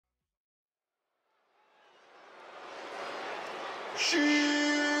Hey,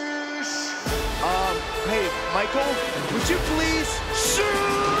 Michael, would you please shoot?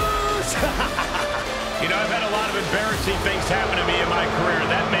 You know, I've had a lot of embarrassing things happen to me in my career.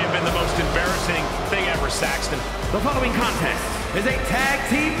 That may have been the most embarrassing thing ever, Saxton. The following contest is a tag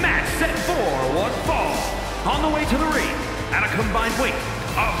team match set for one fall. On the way to the ring, at a combined weight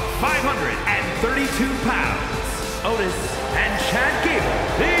of 532 pounds, Otis and Chad Gable,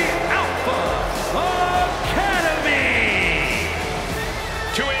 the Alpha Academy.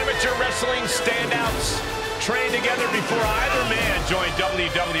 Two amateur wrestling standouts trained together before either man joined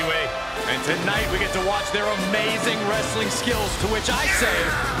WWE. And tonight we get to watch their amazing wrestling skills, to which I say,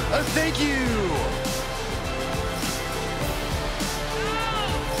 thank you.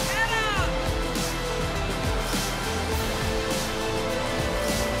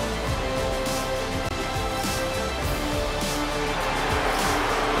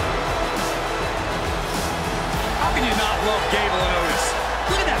 How can you not love Gable and Otis?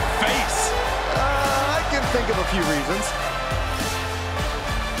 Look at that face. I can think of a few reasons.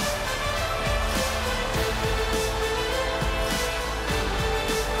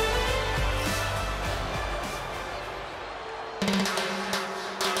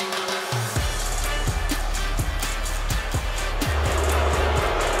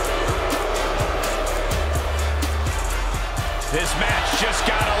 This match just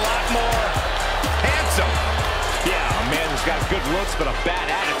got a lot more handsome. Yeah, a man who's got good looks but a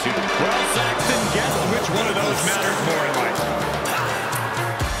bad attitude. Well, Saxton, guess which one of those matters more in life?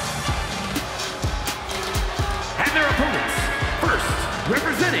 And their opponents, first,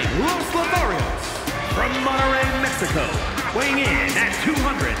 representing Los Lotharios from Monterrey, Mexico, weighing in at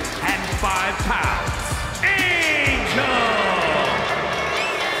 205 pounds, Angel!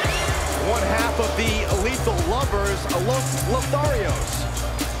 One half of the Lethal Lovers, Los Lotharios.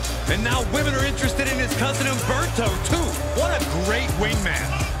 And now women are interested in his cousin Humberto, too. What a great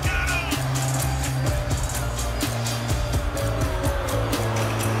wingman.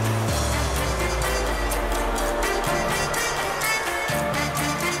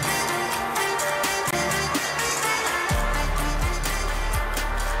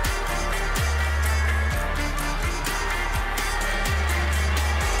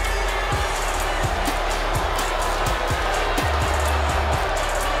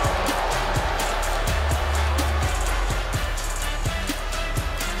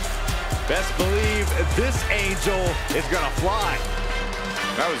 Best believe this Angel is gonna fly.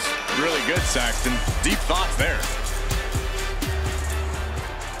 That was really good, Saxton. Deep thoughts there.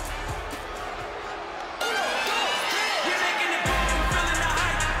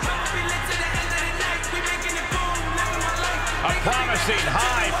 A promising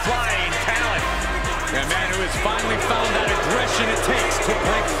high-flying talent. A man who has finally found that aggression it takes to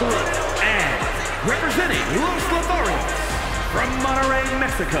break through. And representing Los Lotharios from Monterrey,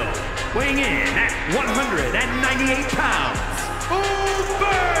 Mexico, weighing in at 198 pounds,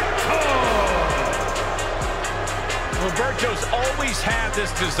 Humberto! Humberto's always had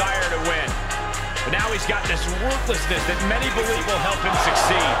this desire to win, but now he's got this ruthlessness that many believe will help him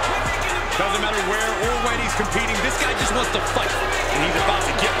succeed. Doesn't matter where or when he's competing, this guy just wants to fight, and he's about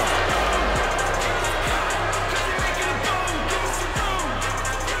to get one.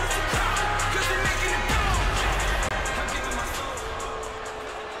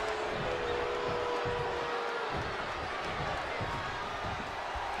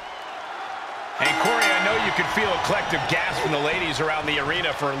 And Corey, I know you could feel a collective gasp from the ladies around the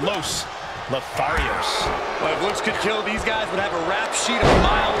arena for Los Lotharios. Well, if looks could kill, these guys would have a rap sheet a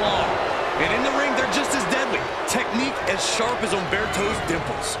mile long. And in the ring, they're just as deadly. Technique as sharp as Humberto's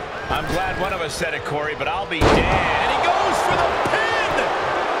dimples. I'm glad one of us said it, Corey, but I'll be damned. And he goes for the pin!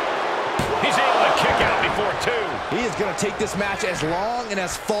 He's able to kick out before two. He is gonna take this match as long and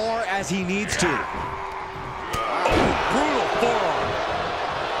as far as he needs to. Oh, brutal forearm.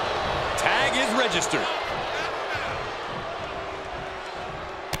 Tag is registered.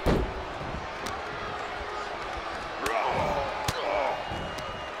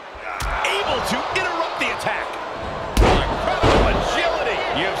 Able to interrupt the attack. Incredible agility.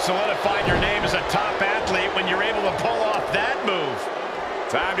 You've solidified your name as a top athlete when you're able to pull off that move.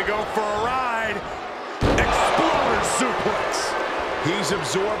 Time to go for a ride. Exploder suplex. He's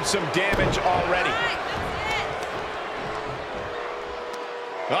absorbed some damage already.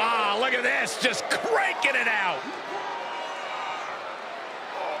 Ah, look at this, just cranking it out.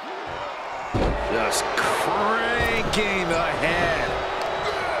 Just cranking the head.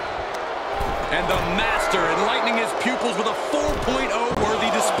 And the master enlightening his pupils with a 4.0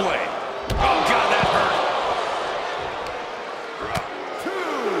 worthy display. Oh, God, that hurt.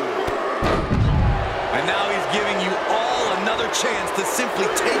 And now he's giving you all another chance to simply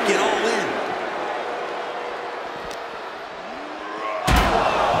take it all in.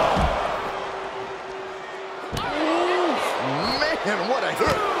 Man, what a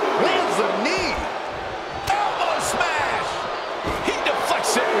hit. Lands the knee. Elbow smash. He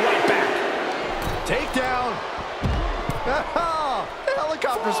deflects it right back. Takedown.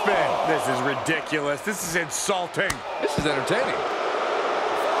 Helicopter spin. This is ridiculous. This is insulting. This is entertaining.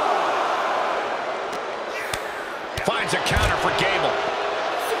 Finds a counter for Gable.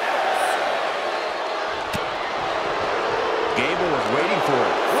 Gable was waiting for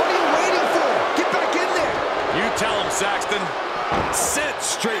it. What are you waiting for? Get back in there. You tell him, Saxton. Set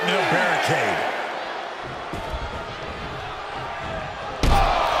straight into the barricade.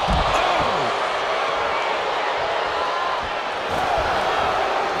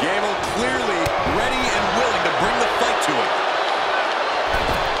 Gable clearly ready and willing to bring the fight to him.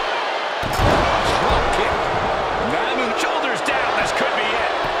 Drop kick. Shoulders down. This could be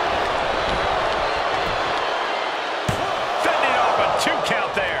it. Fending off a 2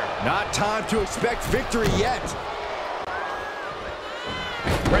 count there. Not time to expect victory yet.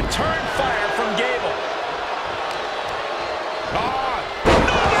 Return fire from Gable.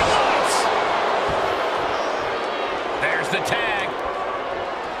 Northern Lights. There's the tag.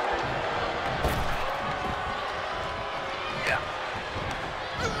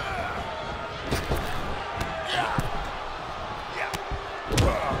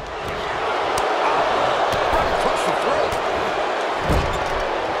 Across the throat.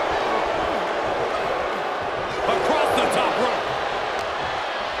 Across the top rope.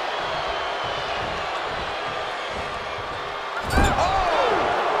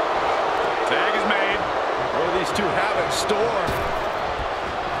 Tag is made. What do these two have in store?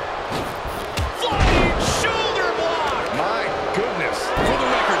 Flying shoulder block. My goodness. For the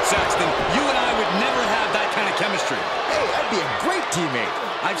record, Saxton, you and I would never have that kind of chemistry. Hey, I'd be a great teammate.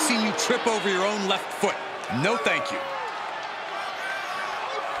 I've seen you trip over your own left foot. No thank you.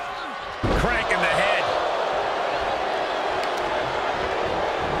 Crank in the head.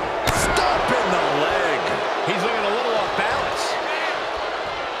 Stop in the leg. He's looking a little off balance.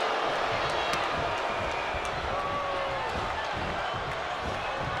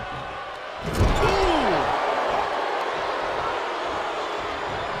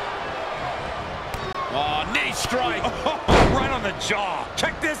 Oh, knee strike. Right on the jaw.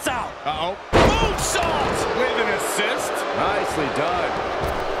 Check this out. Uh-oh. Moonsault. With an assist. Nicely done.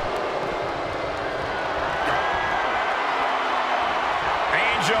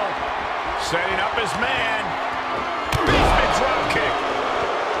 Angel setting up his man. Basement drop kick.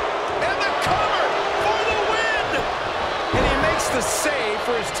 And the cover for the win. And he makes the save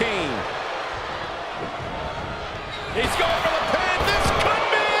for his team. He's going for the pin. This could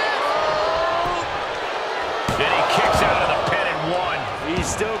be it. And he kicks out of the pin and one. He's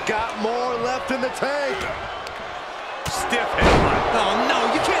still got more left in the tank. Stiff headlock. Oh, no,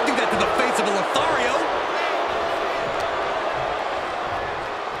 you can't do that to the face of a Lothario.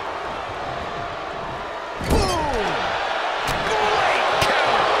 Boom! Great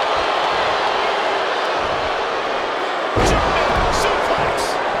counter. Jumping suplex.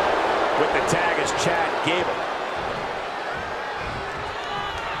 With the tag is Chad Gable.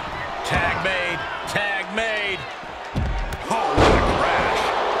 Tag made. Tag made. Oh, what a crash.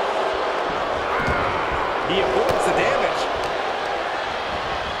 He avoids the damage.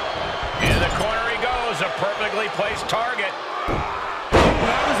 In the corner he goes. A perfectly placed target.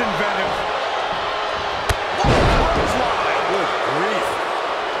 That was inventive. Good grief.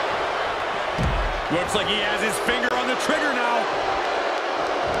 Looks like he has his finger on the trigger now.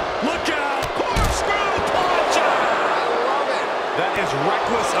 Look out! Corkscrew punch! I love it. That is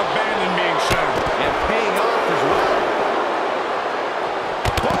reckless abandon being shown. And paying off as well.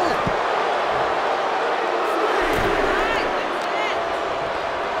 Boom!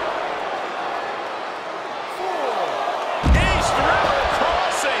 East River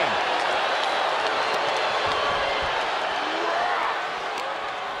Crossing.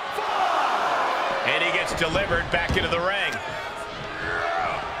 And he gets delivered back into the ring.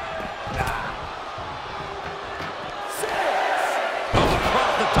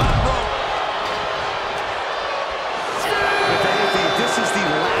 Across the top rope. If anything, this is the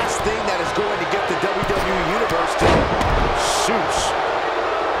last thing that is going to get the WWE Universe to shoosh.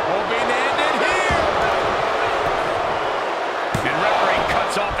 Hoping to end it here. And referee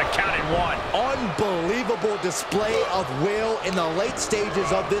cuts off the count at one. Unbelievable display of will in the late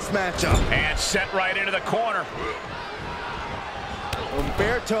stages of this matchup. And set right into the corner.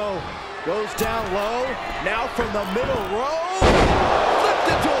 Humberto goes down low. Now from the middle row. Flipped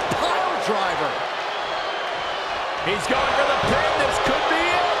into a pile driver. He's going for the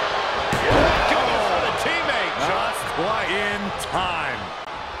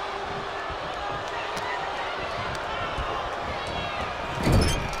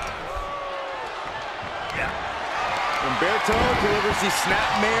Humberto delivers the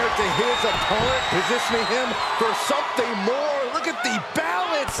snapmare to his opponent, positioning him for something more. Look at the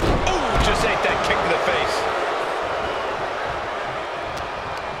balance. Ooh, just ate that kick to the face.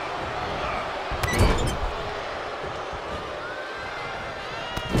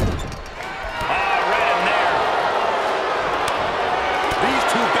 Right in there. These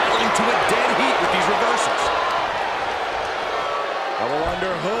two battling to a dead heat with these reversals. Double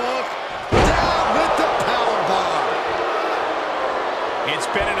underhook. Down with the powerbomb. It's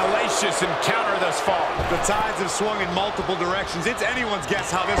been an hellacious encounter thus far. The tides have swung in multiple directions. It's anyone's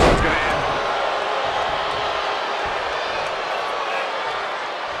guess how this one's going to end.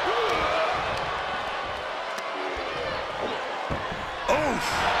 Oof.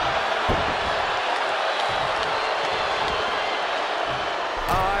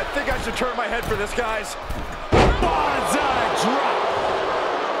 I think I should turn my head for this, guys. Banzai drop.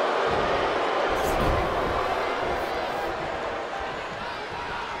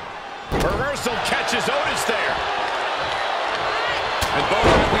 Reversal catches Otis there. And both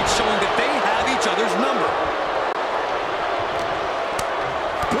athletes showing that they have each other's number.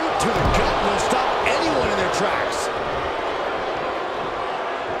 Boot to the gut will stop anyone in their tracks.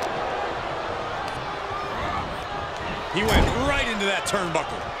 He went right into that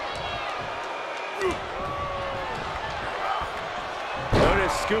turnbuckle.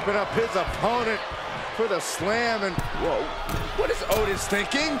 Otis scooping up his opponent for the slam, and whoa, what is Otis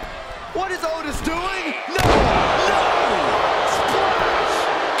thinking? What is Otis doing? No! No! Splash!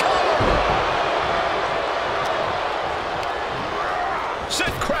 Cover!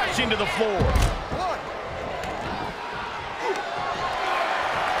 Sent crashing to the floor.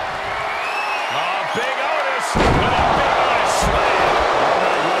 Oh, big Otis with a big Otis slam. I'm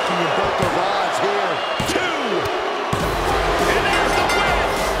not liking you both those odds here. 2. And there's the win.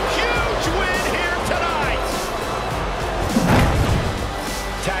 Huge win here tonight.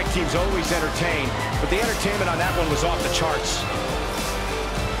 Tag team's always entertained, but the entertainment on that one was off the charts.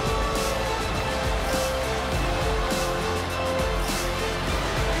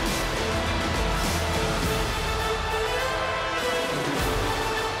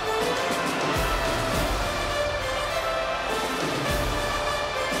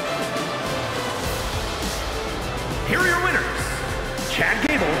 Here are your winners, Chad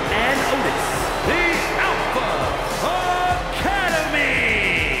Gable and Otis, the Alpha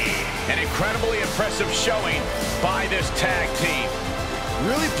Academy. An incredibly impressive showing by this tag team.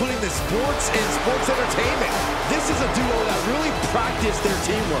 Really putting the sports in sports entertainment. This is a duo that really practiced their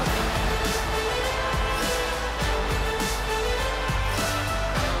teamwork.